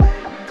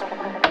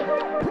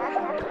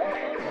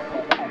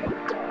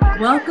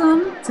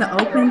Welcome to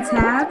Open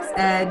Tabs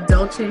at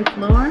Dolce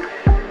Flor.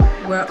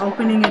 We're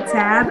opening a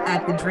tab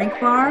at the drink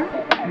bar,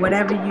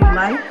 whatever you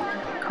like,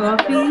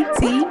 coffee,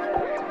 tea,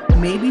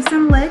 maybe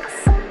some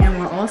licks, and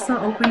we're also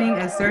opening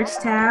a search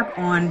tab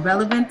on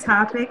relevant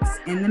topics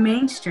in the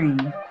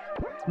mainstream.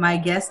 My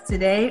guests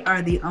today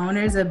are the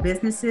owners of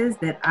businesses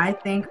that I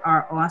think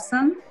are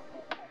awesome,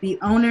 the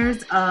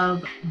owners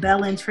of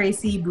Belle and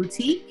Tracy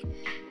Boutique,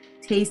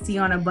 Tasty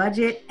on a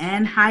Budget,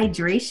 and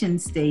Hydration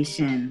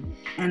Station.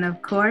 And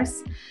of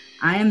course,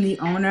 I am the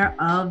owner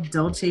of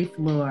Dolce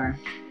Flor.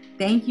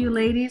 Thank you,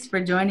 ladies, for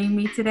joining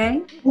me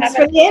today. Thanks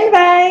for the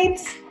invite.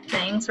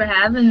 Thanks for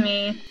having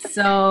me.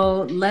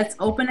 So let's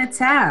open a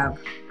tab.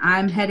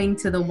 I'm heading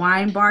to the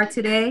wine bar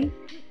today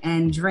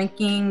and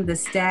drinking the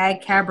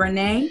Stag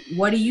Cabernet.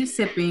 What are you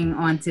sipping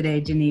on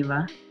today,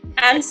 Geneva?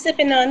 I'm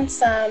sipping on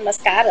some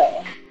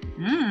Moscato.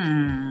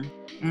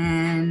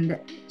 And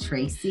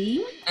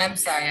Tracy? I'm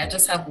sorry, I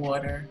just have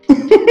water.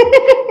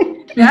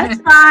 That's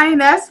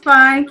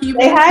fine. Keep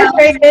Stay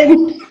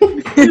hydrated.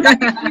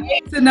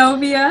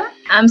 Zenobia?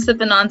 I'm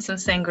sipping on some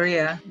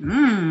sangria.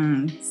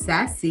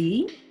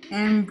 Sassy.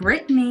 And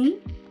Brittany?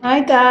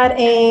 I got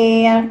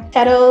a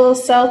kettle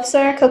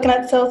seltzer,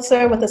 coconut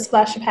seltzer with a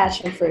splash of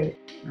passion fruit.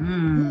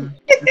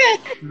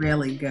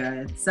 Really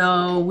good.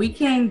 So we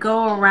can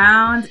go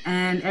around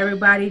and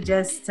everybody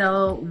just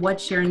tell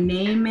what your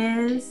name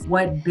is,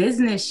 what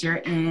business you're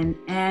in,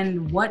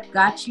 and what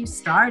got you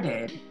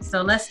started.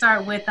 So let's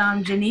start with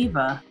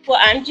Geneva. Well,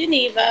 I'm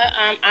Geneva.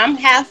 I'm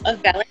half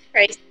of Belle and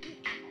Tracy.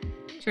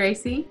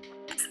 Tracy?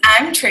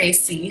 I'm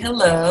Tracy.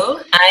 Hello.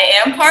 I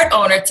am part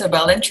owner to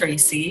Belle and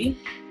Tracy.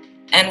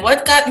 And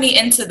what got me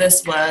into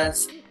this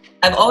was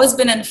I've always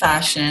been in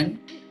fashion.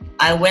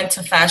 I went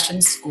to fashion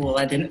school.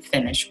 I didn't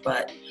finish,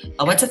 but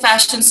I went to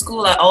fashion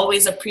school. I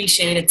always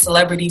appreciated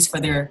celebrities for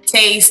their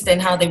taste and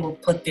how they will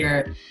put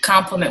their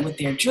compliment with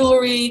their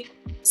jewelry.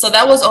 So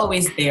that was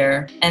always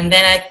there. And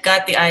then I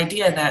got the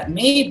idea that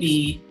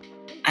maybe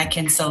I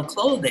can sell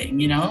clothing,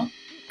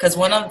 Because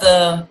one of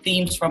the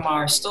themes from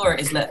our store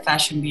is let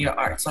fashion be your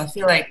art. So I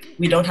feel like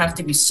we don't have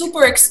to be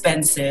super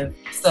expensive.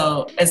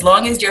 So as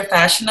long as you're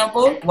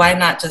fashionable, why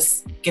not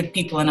just give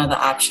people another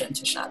option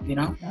to shop,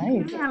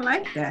 Nice. I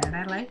like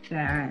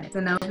that.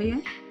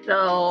 Zenobia?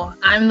 So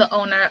I'm the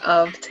owner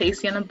of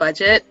Tasty on a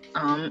Budget.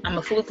 I'm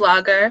a food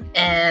blogger,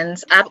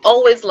 and I've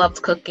always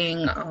loved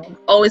cooking,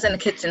 always in the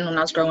kitchen when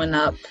I was growing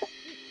up.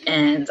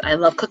 And I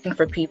love cooking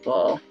for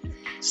people.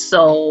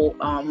 So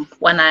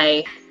when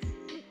I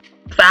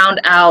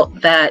found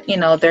out that,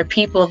 there are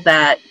people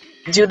that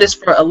do this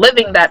for a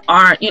living that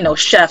aren't,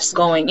 chefs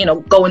going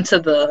to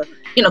the,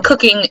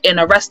 cooking in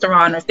a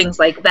restaurant or things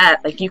like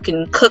that. Like you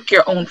can cook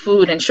your own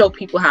food and show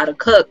people how to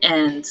cook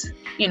and,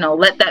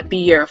 let that be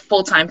your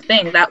full-time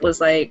thing. That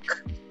was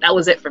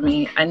it for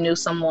me. I knew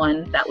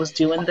someone that was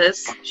doing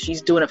this.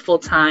 She's doing it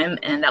full-time.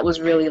 And that was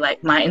really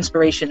like my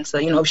inspiration. So,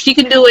 if she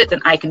can do it,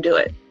 then I can do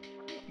it.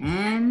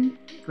 And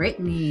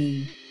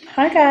Brittany.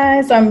 Hi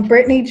guys, I'm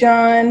Brittany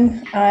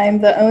John. I'm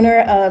the owner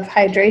of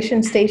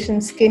Hydration Station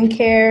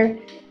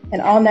Skincare, an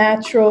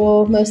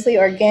all-natural, mostly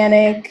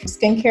organic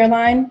skincare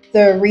line.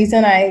 The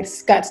reason I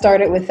got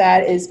started with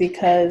that is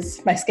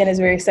because my skin is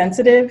very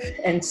sensitive.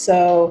 And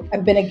so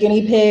I've been a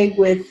guinea pig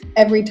with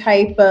every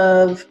type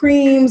of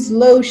creams,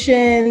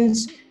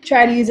 lotions,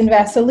 tried using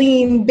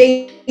Vaseline,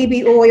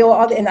 baby oil,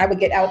 and I would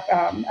get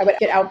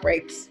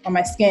outbreaks on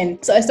my skin.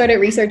 So I started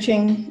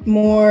researching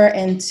more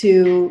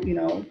into,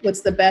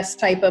 what's the best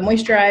type of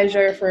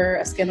moisturizer for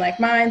a skin like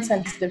mine,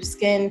 sensitive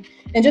skin,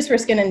 and just for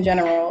skin in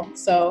general.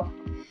 So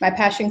my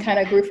passion kind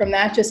of grew from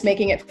that, just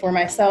making it for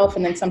myself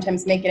and then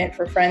sometimes making it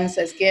for friends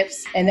as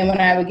gifts. And then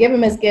when I would give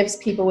them as gifts,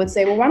 people would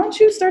say, well, why don't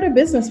you start a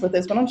business with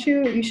this?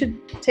 You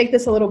should take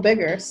this a little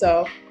bigger.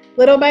 So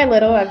little by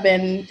little, I've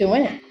been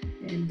doing it.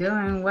 You're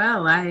doing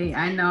well.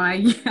 I know I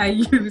use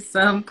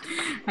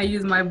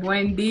my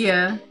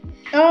Buendia.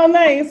 Oh,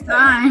 nice.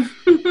 Time.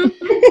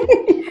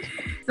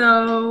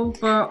 So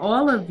for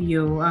all of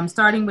you,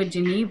 starting with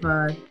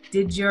Geneva,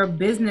 did your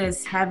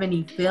business have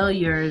any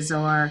failures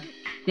or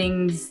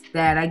things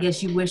that I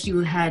guess you wish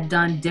you had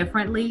done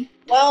differently?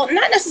 Well,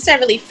 not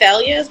necessarily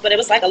failures, but it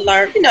was like a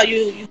learn.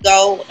 You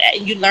go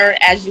and you learn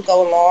as you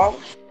go along.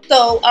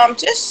 So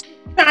just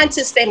trying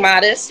to stay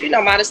modest.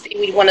 Modesty.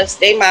 We want to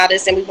stay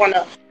modest, and we want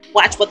to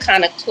watch what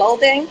kind of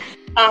clothing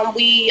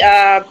we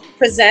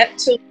present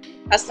to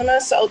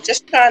customers. So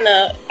just trying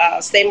to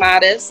stay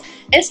modest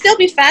and still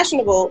be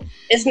fashionable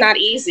is not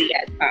easy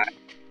at times.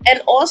 And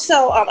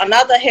also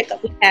another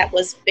hiccup we had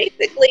was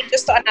basically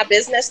just starting our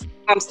business,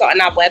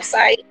 starting our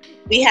website.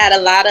 We had a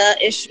lot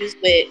of issues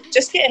with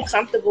just getting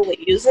comfortable with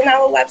using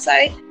our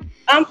website.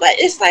 But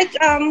it's like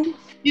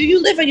you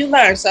live and you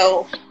learn.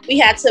 So we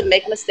had to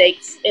make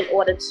mistakes in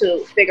order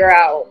to figure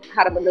out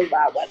how to maneuver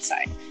our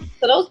website.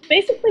 So those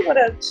basically were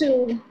the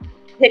two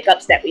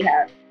hiccups that we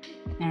had.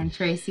 And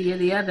Tracy, you're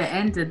the other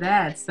end of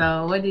that.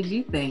 So what did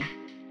you think?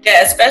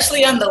 Yeah,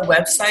 especially on the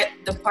website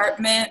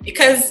department,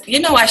 because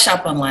I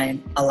shop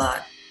online a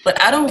lot.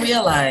 but I don't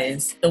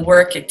realize the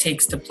work it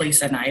takes to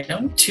place an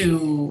item,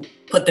 to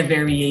put the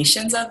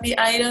variations of the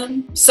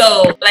item.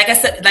 So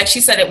like she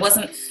said, it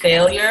wasn't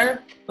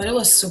failure, but it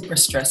was super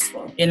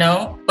stressful,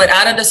 But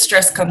out of the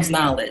stress comes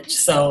knowledge.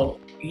 So,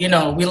 we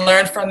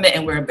learn from it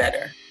and we're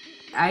better.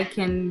 I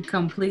can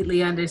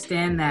completely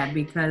understand that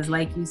because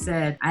like you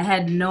said, I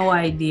had no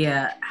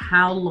idea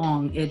how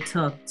long it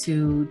took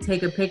to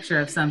take a picture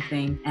of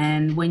something.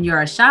 And when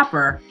you're a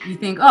shopper, you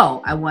think,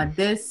 oh, I want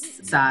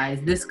this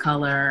size, this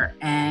color,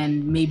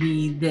 and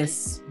maybe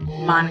this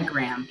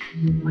monogram.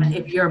 But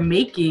if you're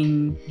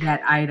making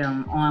that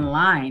item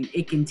online,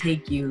 it can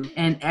take you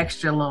an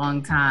extra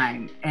long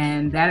time.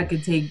 And that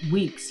could take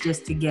weeks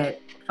just to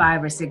get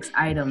 5 or 6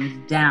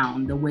 items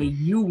down the way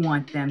you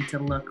want them to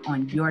look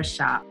on your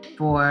shop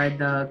for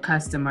the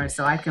customer.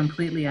 So I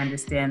completely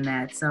understand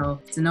that. So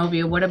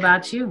Zenobia, what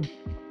about you?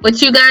 What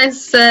you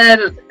guys said,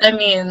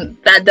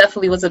 that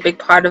definitely was a big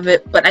part of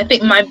it. But I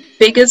think my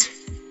biggest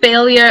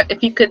failure,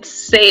 if you could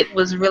say it,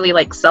 was really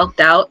like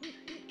self-doubt.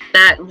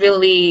 That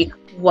really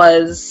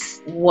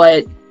was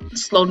what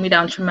slowed me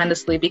down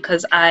tremendously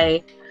because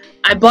I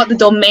bought the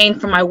domain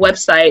for my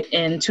website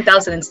in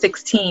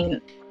 2016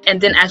 and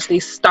didn't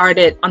actually start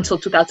it until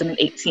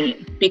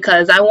 2018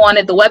 because I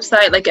wanted the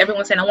website, like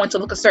everyone's saying, I want to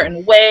look a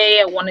certain way.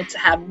 I wanted to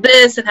have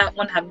this and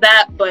want to have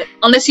that. But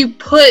unless you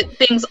put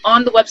things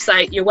on the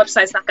website, your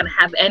website's not going to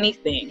have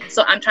anything.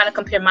 So I'm trying to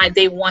compare my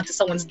day one to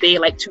someone's day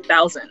like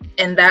 2000.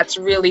 And that's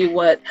really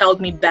what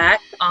held me back.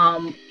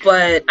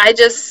 But I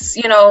just,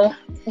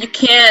 you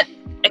can't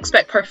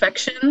expect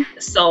perfection.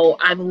 So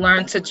I've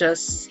learned to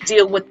just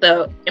deal with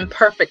the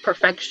imperfect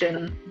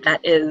perfection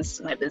that is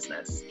my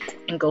business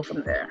and go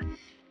from there.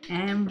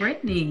 And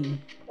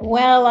Brittany.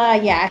 Well, I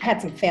had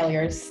some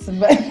failures,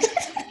 but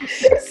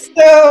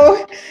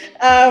so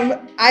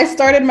I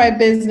started my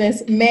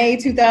business May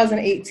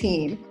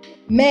 2018.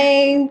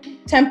 May,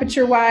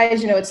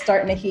 temperature-wise, it's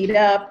starting to heat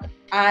up.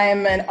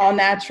 I'm an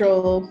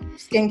all-natural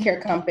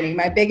skincare company.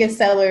 My biggest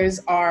sellers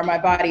are my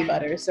body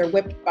butters. They're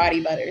whipped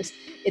body butters.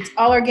 It's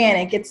all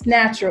organic, it's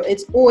natural,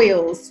 it's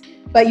oils,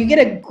 but you get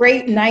a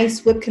great,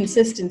 nice whip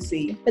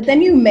consistency. But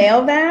then you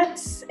mail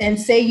that and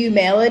say you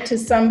mail it to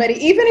somebody,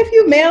 even if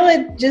you mail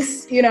it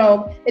just,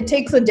 it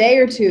takes a day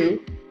or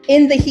two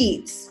in the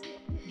heat.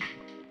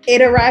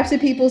 It arrives to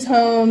people's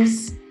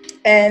homes.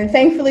 And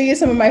thankfully,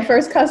 some of my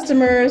first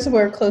customers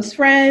were close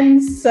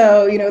friends.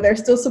 So, they're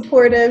still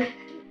supportive.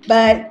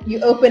 But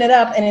you open it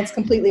up and it's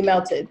completely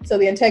melted. So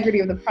the integrity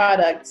of the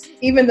product,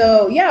 even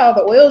though, all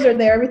the oils are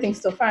there, everything's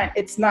still fine,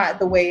 it's not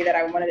the way that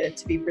I wanted it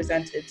to be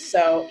presented.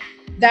 So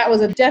that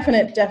was a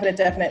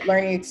definite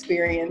learning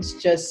experience.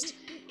 Just,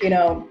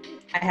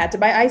 I had to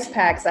buy ice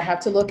packs. I have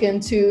to look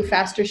into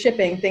faster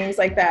shipping, things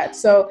like that.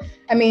 So,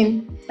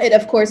 it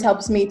of course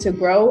helps me to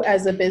grow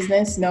as a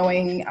business,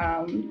 knowing,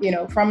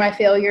 from my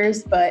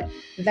failures, but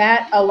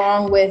that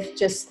along with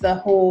just the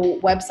whole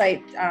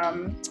website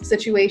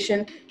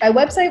situation, my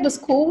website was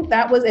cool.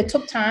 It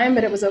took time,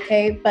 but it was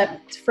okay.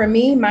 But for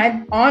me,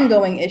 my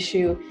ongoing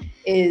issue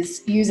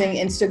is using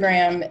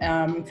Instagram,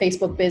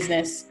 Facebook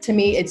business. To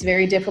me, it's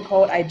very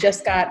difficult. I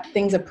just got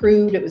things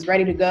approved. It was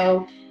ready to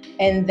go.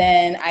 And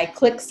then I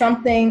click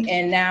something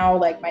and now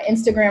like my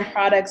Instagram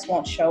products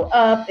won't show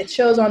up. It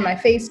shows on my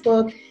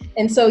Facebook.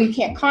 And so you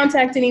can't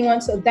contact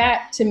anyone. So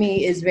that to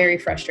me is very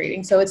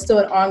frustrating. So it's still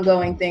an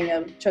ongoing thing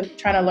of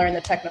trying to learn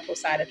the technical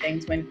side of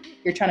things when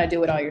you're trying to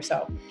do it all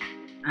yourself.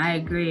 I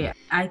agree.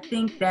 I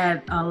think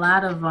that a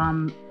lot of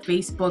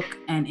Facebook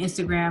and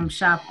Instagram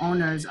shop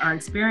owners are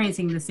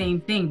experiencing the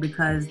same thing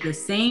because the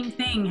same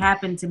thing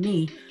happened to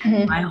me.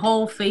 Mm-hmm. My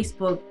whole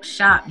Facebook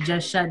shop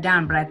just shut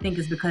down, but I think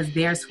it's because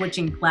they're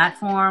switching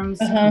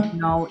platforms. Uh-huh.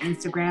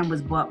 Instagram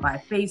was bought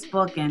by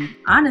Facebook. And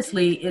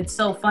honestly, it's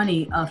so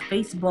funny. A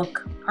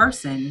Facebook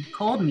person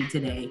called me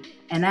today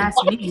and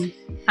asked me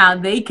how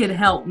they could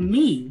help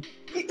me.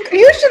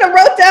 You should have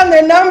wrote down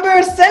their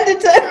number, send it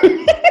to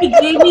him. He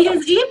gave me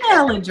his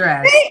email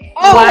address.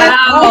 Oh,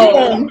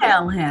 wow.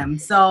 Email him.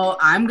 So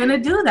I'm going to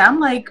do that. I'm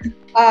like,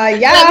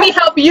 let me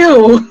help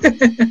you.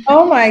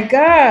 Oh my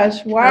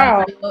gosh.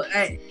 Wow.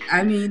 I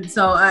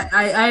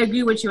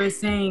agree with what you were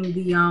saying.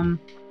 The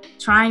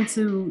trying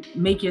to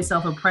make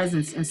yourself a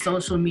presence in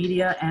social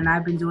media. And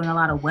I've been doing a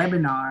lot of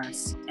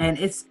webinars and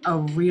it's a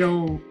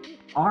real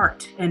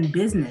art and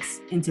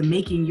business into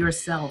making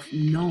yourself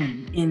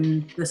known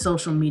in the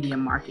social media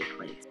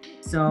marketplace.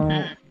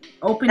 So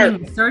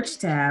opening the search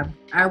tab,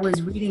 I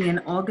was reading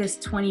an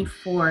August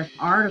 24th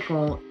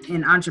article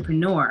in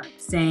Entrepreneur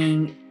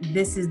saying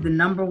this is the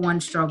number one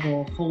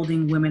struggle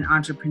holding women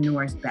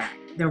entrepreneurs back.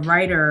 The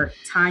writer,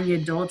 Tanya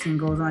Dalton,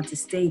 goes on to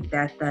state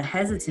that the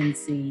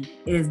hesitancy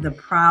is the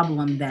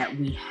problem that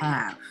we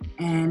have.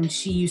 And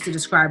she used to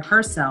describe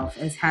herself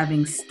as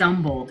having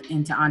stumbled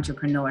into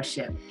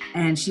entrepreneurship.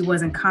 And she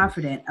wasn't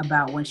confident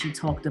about when she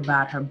talked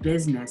about her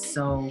business.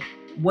 So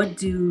what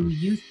do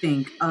you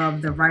think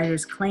of the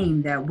writer's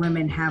claim that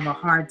women have a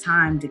hard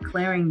time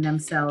declaring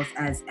themselves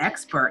as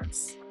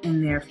experts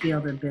in their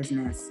field of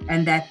business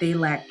and that they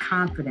lack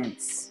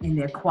confidence in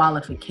their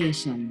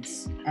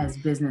qualifications as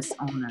business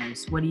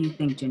owners? What do you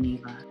think,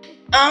 Geneva?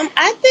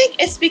 I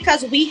think it's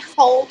because we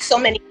hold so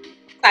many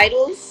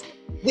titles.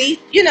 We're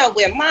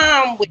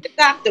mom, we're a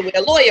doctor, we're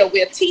a lawyer,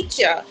 we're a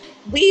teacher.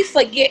 We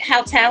forget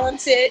how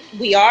talented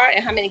we are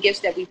and how many gifts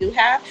that we do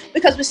have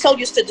because we're so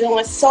used to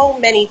doing so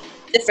many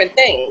different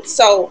things.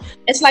 So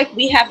it's like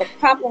we have a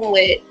problem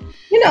with,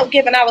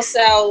 giving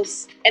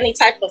ourselves any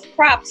type of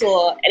props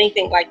or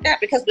anything like that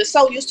because we're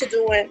so used to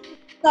doing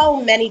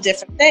so many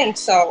different things.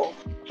 So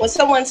when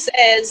someone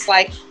says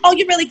like, "Oh,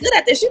 you're really good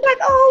at this," you're like,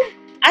 "Oh,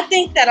 I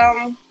think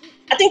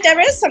there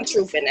is some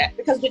truth in that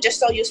because we're just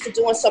so used to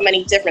doing so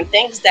many different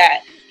things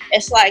that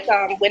it's like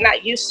we're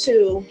not used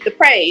to the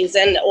praise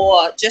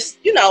or just,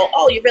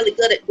 oh, you're really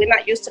good at, we're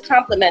not used to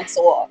compliments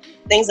or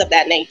things of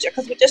that nature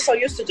because we're just so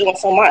used to doing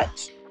so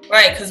much.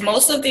 Right, because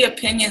most of the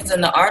opinions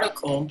in the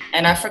article,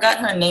 and I forgot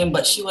her name,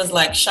 but she was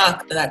like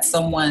shocked that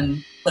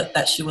someone put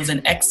that she was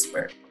an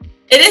expert.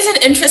 It is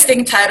an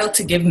interesting title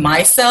to give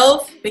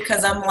myself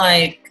because I'm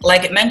like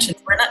it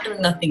mentions, we're not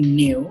doing nothing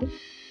new,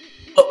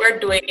 but we're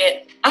doing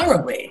it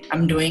our way.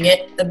 I'm doing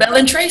it the Bell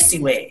and Tracy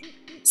way.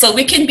 So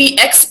we can be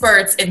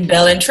experts in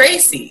Bell and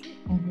Tracy.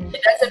 Mm-hmm.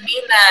 It doesn't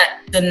mean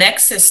that the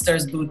next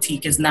sister's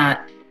boutique is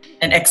not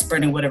an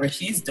expert in whatever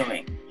she's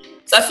doing.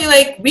 So I feel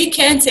like we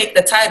can take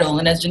the title.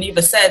 And as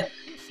Geneva said,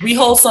 we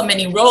hold so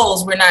many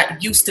roles. We're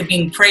not used to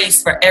being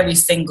praised for every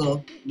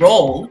single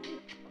role.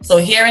 So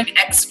hearing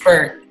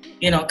expert,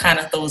 kind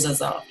of throws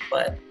us off.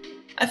 But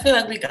I feel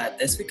like we got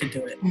this. We could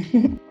do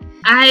it.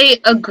 I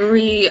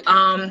agree.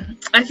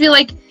 I feel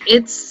like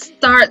it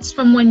starts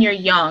from when you're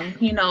young.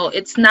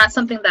 It's not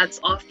something that's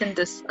often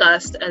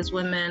discussed as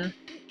women,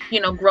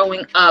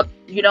 growing up.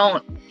 You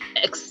don't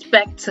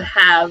expect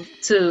to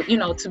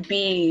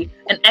be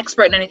an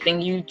expert in anything.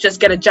 You just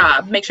get a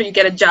job. Make sure you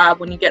get a job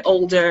when you get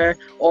older,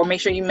 or make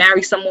sure you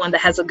marry someone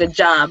that has a good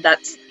job.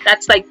 That's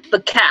like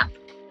the cap.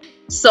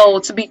 So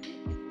to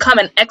become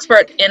an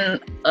expert in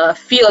a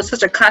field,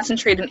 such a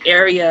concentrated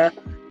area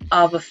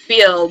of a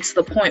field, to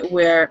the point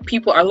where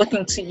people are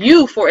looking to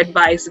you for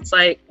advice. It's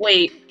like,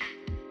 wait,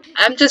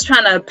 I'm just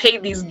trying to pay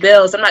these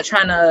bills. I'm not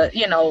trying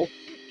to,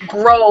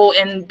 grow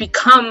and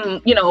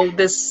become,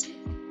 this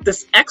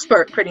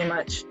expert pretty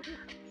much.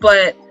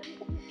 But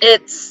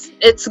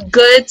it's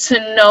good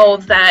to know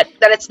that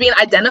it's being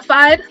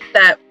identified,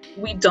 that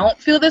we don't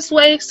feel this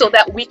way, so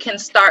that we can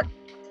start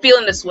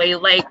feeling this way.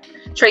 Like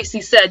Tracy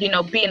said,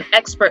 be an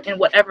expert in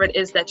whatever it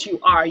is that you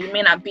are. You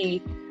may not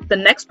be the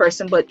next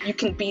person, but you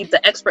can be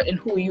the expert in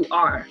who you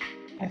are.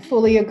 I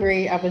fully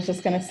agree. I was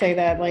just going to say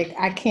that,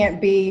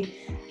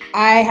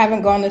 I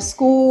haven't gone to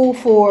school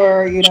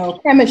for,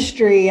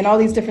 chemistry and all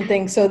these different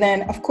things. So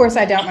then, of course,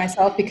 I doubt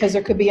myself because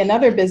there could be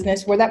another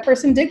business where that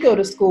person did go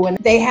to school and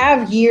they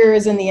have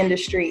years in the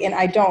industry and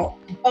I don't.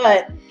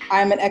 But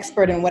I'm an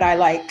expert in what I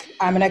like.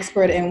 I'm an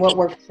expert in what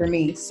works for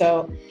me.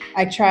 So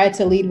I try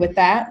to lead with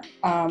that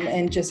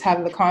and just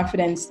have the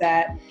confidence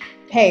that,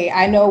 hey,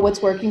 I know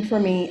what's working for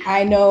me.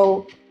 I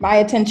know my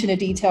attention to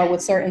detail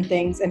with certain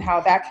things and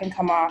how that can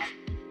come off.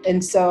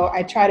 And so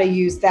I try to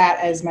use that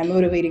as my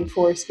motivating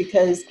force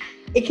because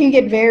it can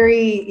get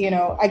very,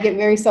 I get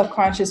very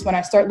self-conscious when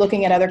I start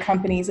looking at other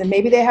companies and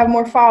maybe they have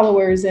more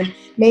followers and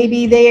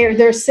maybe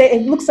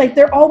it looks like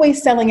they're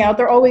always selling out.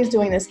 They're always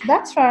doing this.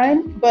 That's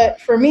fine.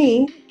 But for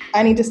me,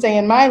 I need to stay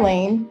in my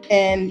lane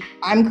and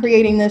I'm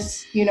creating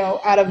this,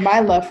 out of my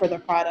love for the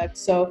product.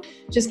 So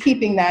just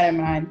keeping that in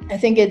mind. I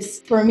think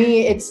for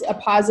me, it's a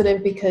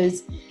positive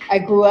because I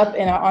grew up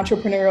in an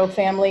entrepreneurial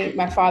family.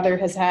 My father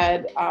has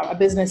had a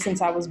business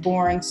since I was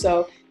born.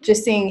 So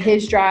just seeing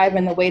his drive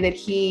and the way that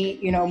he,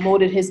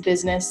 molded his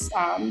business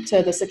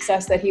to the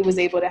success that he was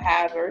able to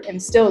have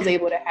and still is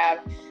able to have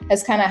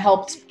has kind of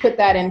helped put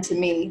that into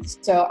me.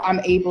 So I'm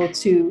able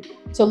to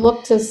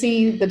look to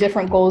see the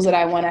different goals that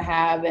I want to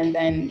have and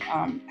then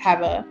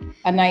have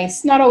a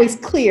nice, not always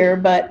clear,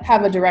 but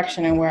have a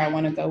direction in where I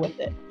want to go with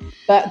it.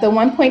 But the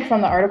one point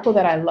from the article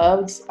that I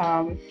loved,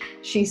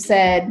 she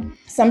said,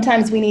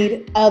 sometimes we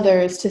need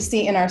others to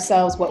see in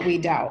ourselves what we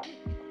doubt.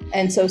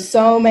 And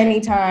so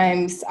many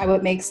times I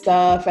would make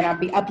stuff and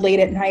I'd be up late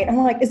at night. I'm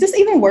like, is this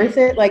even worth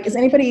it? Like, is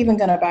anybody even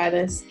going to buy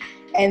this?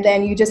 And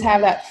then you just have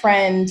that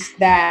friend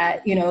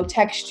that,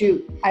 text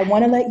you, I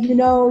want to let you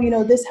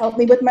know, this helped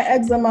me with my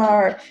eczema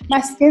or my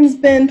skin's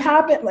been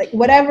popping, like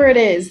whatever it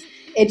is.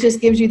 It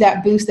just gives you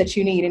that boost that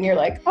you need. And you're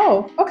like,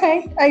 oh,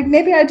 okay,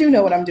 maybe I do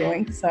know what I'm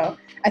doing. So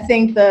I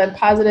think the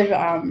positive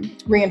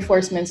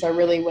reinforcements are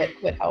really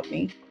what helped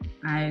me.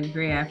 I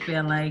agree. I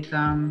feel like,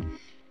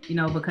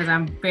 because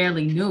I'm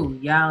fairly new.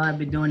 Y'all have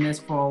been doing this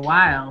for a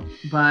while,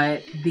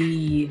 but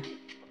the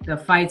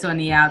fights on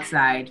the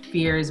outside,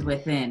 fears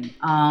within,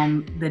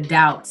 the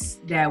doubts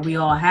that we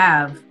all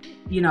have,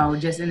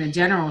 just in a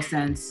general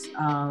sense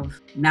of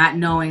not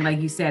knowing, like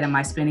you said, am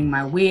I spinning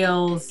my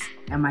wheels?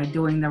 Am I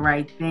doing the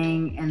right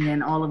thing? And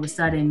then all of a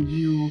sudden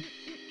you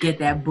get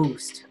that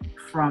boost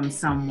from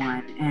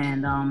someone.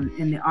 And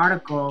in the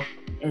article,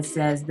 it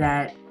says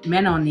that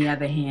men, on the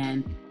other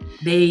hand,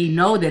 they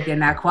know that they're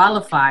not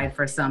qualified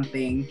for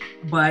something,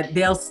 but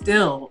they'll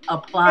still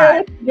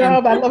apply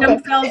and put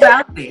themselves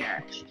out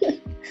there.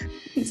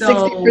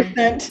 So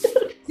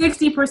 60%.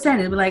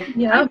 60% is like, I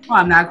know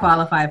I'm not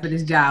qualified for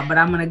this job, but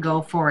I'm going to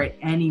go for it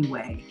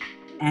anyway.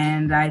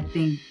 And I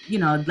think,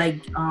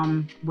 like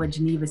what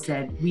Geneva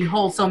said, we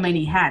hold so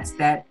many hats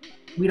that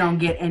we don't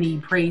get any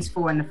praise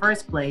for in the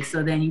first place.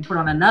 So then you put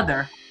on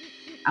another,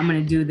 I'm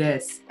going to do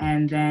this.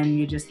 And then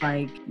you're just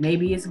like,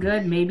 maybe it's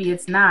good, maybe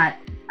it's not.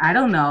 I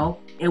don't know.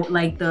 It,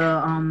 like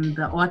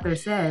the author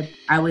said,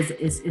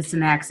 it's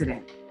an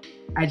accident.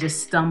 I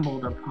just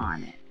stumbled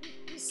upon it.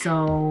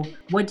 So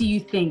what do you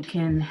think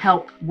can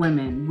help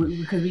women,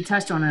 because we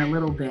touched on it a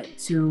little bit,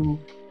 to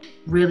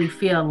really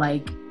feel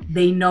like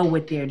they know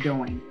what they're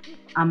doing?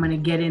 I'm going to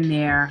get in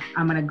there.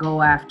 I'm going to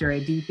go after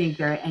it. Do you think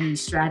there are any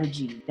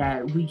strategies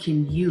that we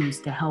can use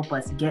to help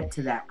us get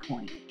to that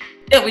point?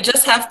 Yeah, we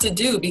just have to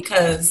do,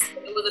 because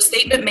there was a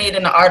statement made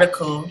in the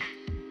article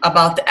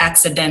about the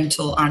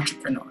accidental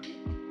entrepreneur.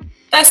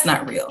 That's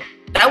not real.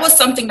 That was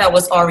something that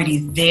was already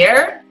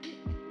there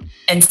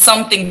and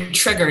something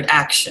triggered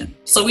action.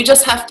 So we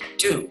just have to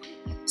do.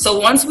 So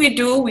once we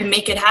do, we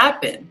make it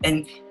happen.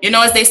 And,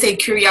 as they say,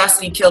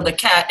 curiosity killed the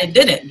cat, it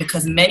didn't,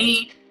 because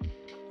many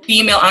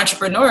female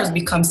entrepreneurs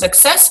become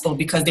successful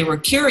because they were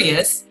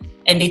curious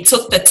and they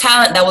took the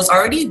talent that was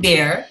already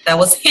there, that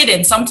was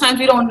hidden. Sometimes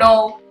we don't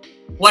know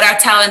what our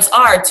talents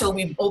are till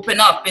we open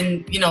up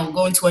and,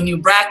 go into a new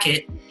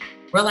bracket.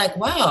 We're like,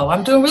 wow,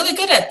 I'm doing really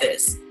good at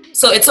this.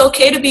 So it's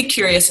okay to be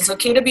curious. It's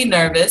okay to be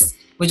nervous.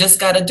 We just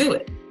got to do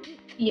it.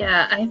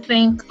 Yeah, I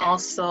think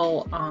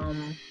also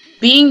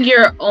being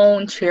your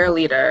own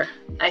cheerleader,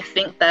 I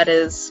think that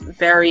is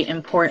very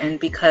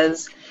important,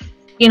 because,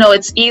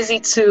 it's easy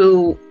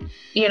to,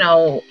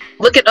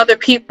 look at other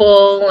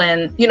people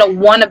and,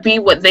 want to be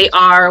what they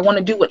are, want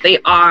to do what they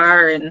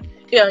are. And,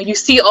 you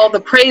see all the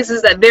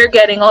praises that they're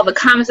getting, all the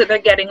comments that they're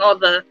getting, all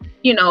the,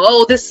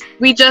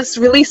 we just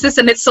released this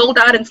and it sold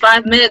out in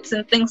 5 minutes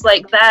and things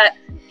like that.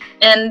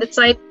 And it's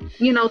like,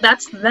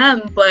 that's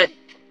them, but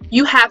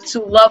you have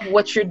to love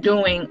what you're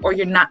doing or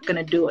you're not going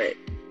to do it.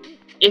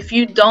 If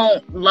you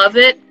don't love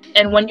it,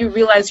 and when you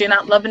realize you're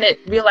not loving it,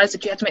 realize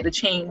that you have to make the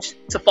change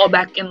to fall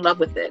back in love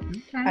with it.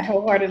 I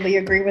wholeheartedly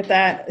agree with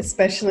that,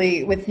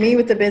 especially with me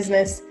with the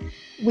business.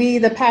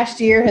 The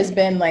past year has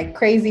been like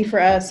crazy for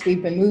us.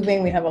 We've been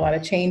moving. We have a lot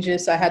of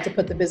changes. So I had to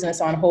put the business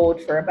on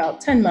hold for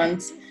about 10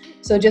 months.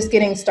 So just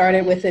getting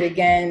started with it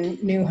again,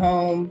 new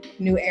home,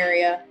 new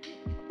area.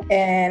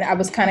 And I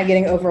was kind of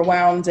getting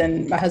overwhelmed.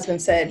 And my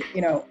husband said,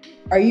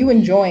 are you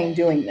enjoying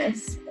doing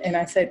this? And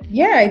I said,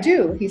 yeah, I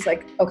do. He's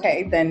like,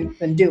 okay, then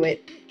do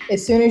it.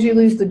 As soon as you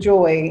lose the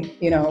joy,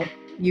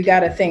 you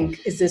got to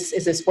think, is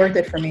this worth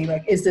it for me?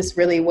 Like, is this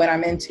really what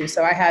I'm into?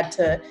 So I had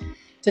to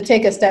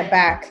take a step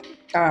back,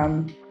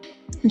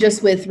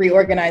 just with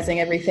reorganizing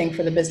everything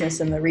for the business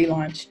and the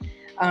relaunch.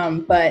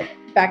 But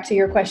back to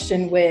your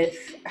question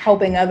with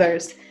helping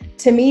others,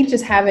 to me,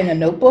 just having a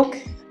notebook,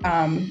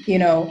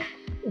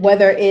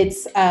 whether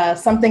it's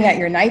something at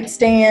your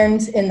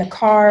nightstand, in the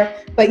car,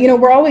 but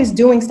we're always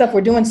doing stuff.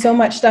 We're doing so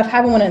much stuff,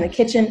 having one in the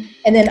kitchen,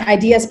 and then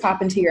ideas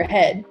pop into your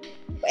head.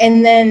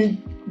 And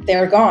then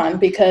they're gone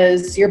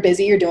because you're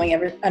busy, you're doing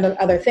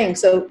other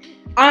things. So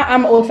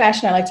I'm old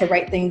fashioned. I like to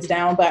write things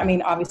down, but I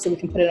mean, obviously we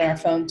can put it on our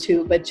phone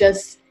too, but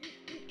just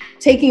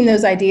taking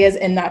those ideas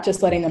and not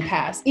just letting them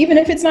pass, even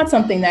if it's not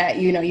something that,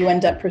 you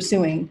end up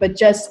pursuing, but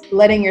just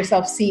letting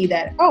yourself see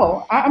that,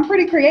 oh, I'm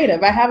pretty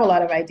creative. I have a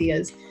lot of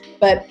ideas,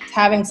 but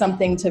having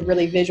something to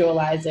really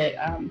visualize it,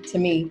 to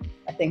me,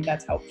 I think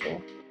that's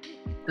helpful.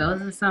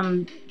 Those are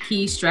some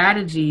key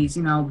strategies,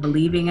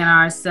 believing in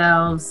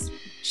ourselves,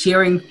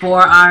 cheering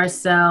for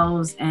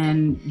ourselves,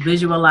 and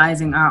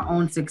visualizing our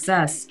own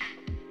success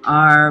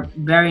are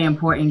very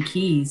important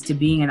keys to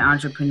being an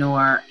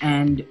entrepreneur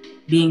and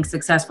being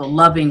successful,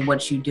 loving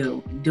what you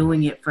do,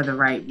 doing it for the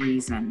right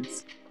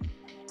reasons.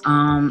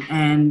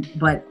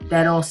 But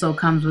that also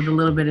comes with a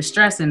little bit of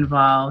stress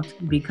involved,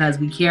 because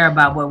we care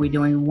about what we're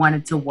doing. We want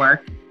it to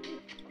work.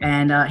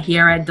 And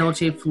here at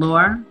Dolce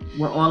Flor,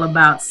 we're all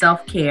about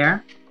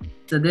self-care.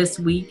 So this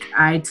week,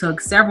 I took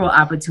several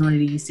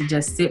opportunities to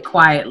just sit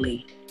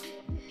quietly.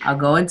 I'll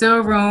go into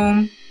a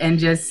room and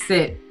just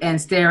sit and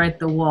stare at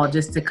the wall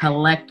just to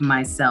collect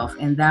myself.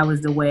 And that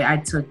was the way I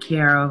took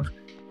care of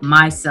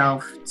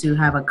myself, to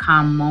have a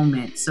calm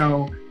moment.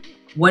 So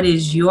what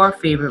is your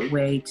favorite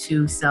way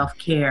to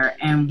self-care,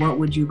 and what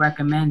would you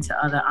recommend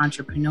to other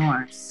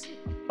entrepreneurs?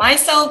 My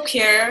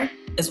self-care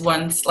is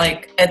once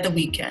like at the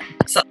weekend.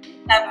 So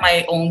I have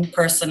my own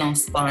personal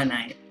spa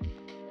night.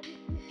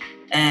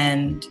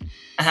 And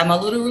I have my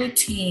little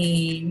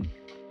routine.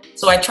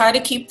 So I try to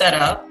keep that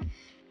up.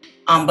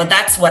 But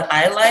that's what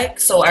I like.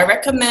 So I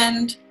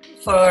recommend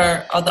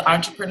for other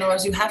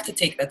entrepreneurs, you have to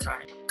take the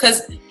time,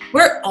 because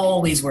we're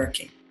always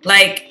working.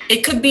 Like,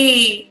 it could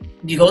be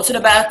you go to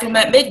the bathroom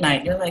at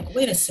midnight. You're like,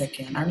 wait a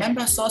second. I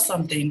remember I saw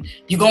something.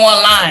 You go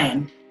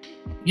online,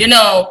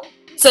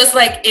 So it's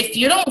like, if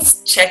you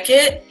don't check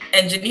it,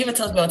 and Geneva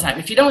tells me all the time,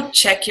 if you don't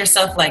check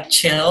yourself, like,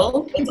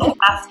 chill, you don't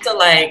have to,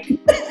 like...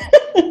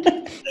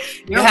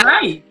 You're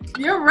right.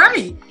 You're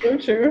right. So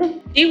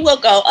true. He will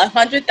go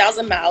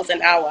 100,000 miles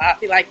an hour. I'll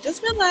be like,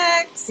 just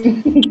relax.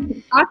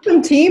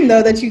 Awesome team,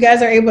 though, that you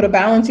guys are able to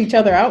balance each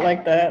other out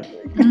like that.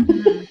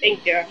 Mhm.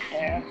 Thank you.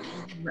 Yeah.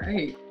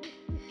 Right.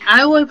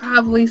 I would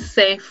probably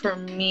say for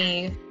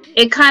me,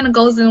 it kind of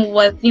goes in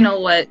what,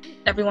 what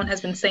everyone has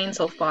been saying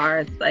so far.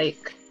 It's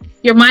like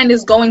your mind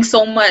is going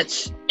so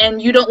much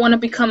and you don't want to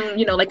become,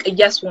 like a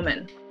yes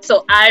woman.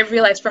 So I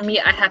realized for me,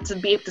 I have to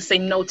be able to say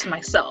no to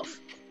myself,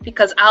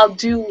 because I'll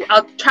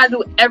try to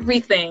do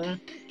everything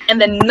and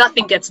then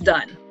nothing gets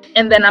done.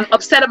 And then I'm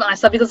upset about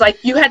myself because,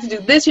 like, you had to do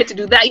this, you had to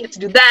do that, you had to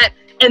do that,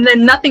 and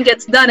then nothing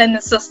gets done. And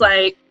it's just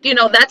like,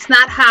 that's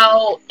not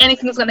how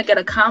anything's going to get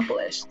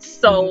accomplished.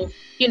 So,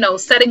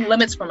 setting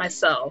limits for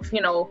myself,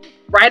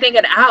 writing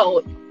it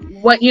out.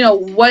 What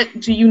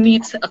do you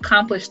need to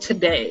accomplish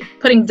today?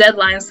 Putting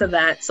deadlines to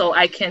that so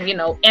I can,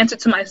 answer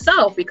to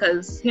myself,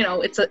 because,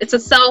 it's a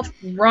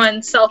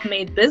self-run,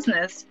 self-made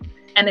business.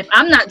 And if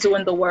I'm not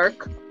doing the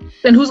work,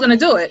 then who's going to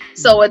do it?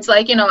 So it's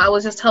like, I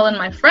was just telling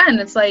my friend,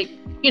 it's like,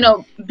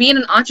 being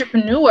an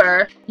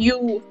entrepreneur,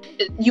 you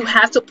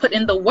have to put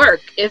in the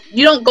work. If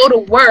you don't go to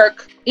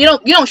work, you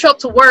don't show up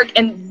to work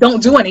and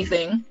don't do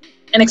anything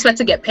and expect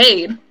to get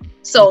paid.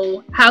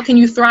 So how can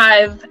you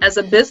thrive as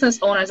a business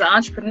owner, as an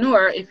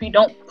entrepreneur, if you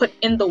don't put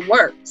in the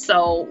work?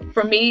 So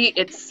for me,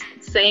 it's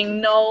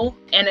saying no,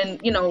 and then,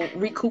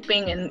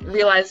 recouping and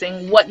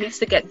realizing what needs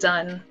to get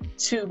done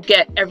to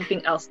get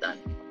everything else done.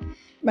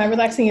 My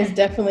relaxing is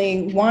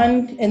definitely,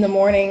 one, in the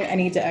morning, I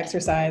need to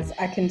exercise.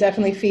 I can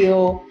definitely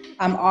feel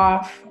I'm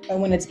off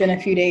when it's been a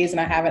few days and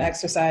I haven't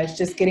exercised.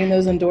 Just getting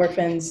those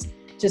endorphins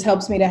just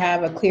helps me to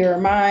have a clearer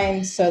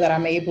mind so that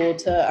I'm able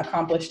to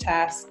accomplish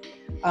tasks.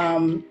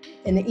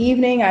 In the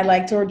evening, I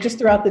like to, or just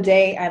throughout the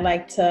day, I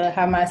like to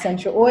have my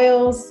essential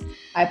oils.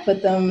 I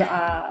put them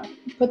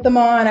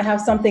on. I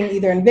have something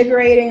either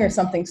invigorating or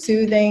something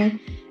soothing.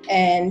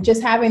 And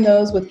just having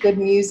those with good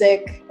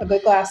music, a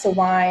good glass of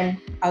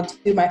wine, I'll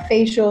do my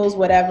facials,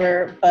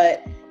 whatever,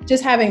 but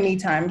just having me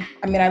time.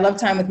 I mean, I love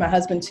time with my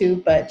husband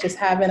too, but just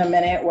having a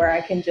minute where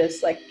I can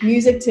just, like,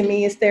 music to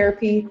me is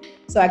therapy.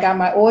 So I got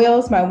my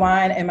oils, my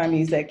wine, and my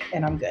music,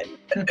 and I'm good.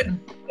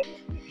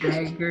 I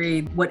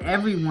agree. What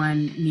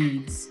everyone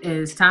needs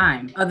is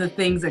time. Other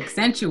things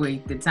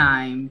accentuate the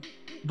time,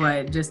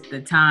 but just the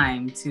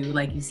time to,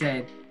 like you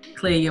said,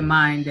 clear your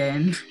mind.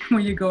 And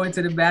when you go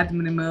into the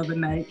bathroom in the middle of the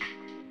night,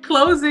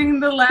 closing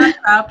the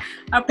laptop.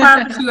 I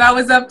promise you, I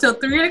was up till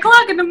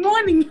 3:00 in the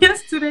morning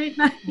yesterday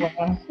night.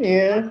 Wow.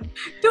 Yeah.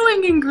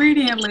 Doing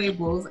ingredient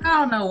labels. I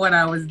don't know what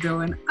I was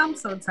doing. I'm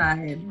so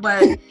tired,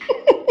 but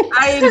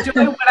I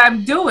enjoy what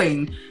I'm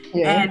doing.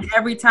 Yeah. And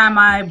every time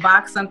I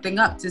box something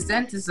up to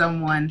send to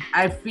someone,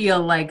 I feel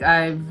like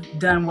I've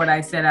done what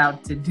I set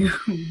out to do,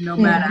 no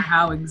matter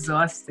how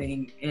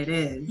exhausting it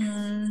is.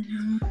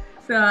 Mm-hmm.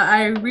 So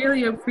I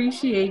really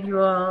appreciate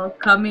you all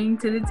coming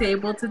to the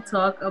table to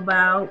talk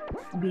about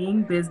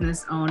being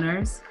business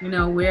owners.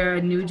 We're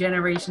a new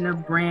generation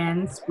of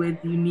brands with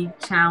unique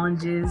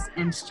challenges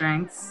and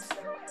strengths.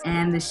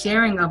 And the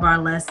sharing of our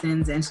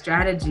lessons and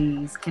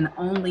strategies can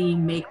only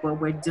make what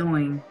we're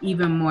doing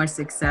even more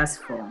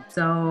successful.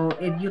 So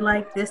if you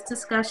like this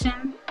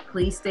discussion,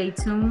 please stay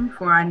tuned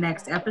for our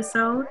next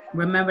episode.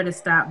 Remember to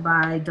stop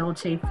by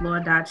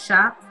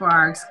dolceflor.shop for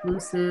our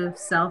exclusive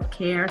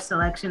self-care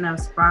selection of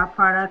spa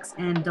products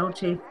and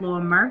Dolce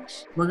Flor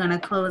merch. We're going to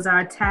close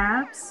our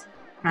tabs.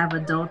 Have a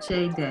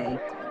Dolce day.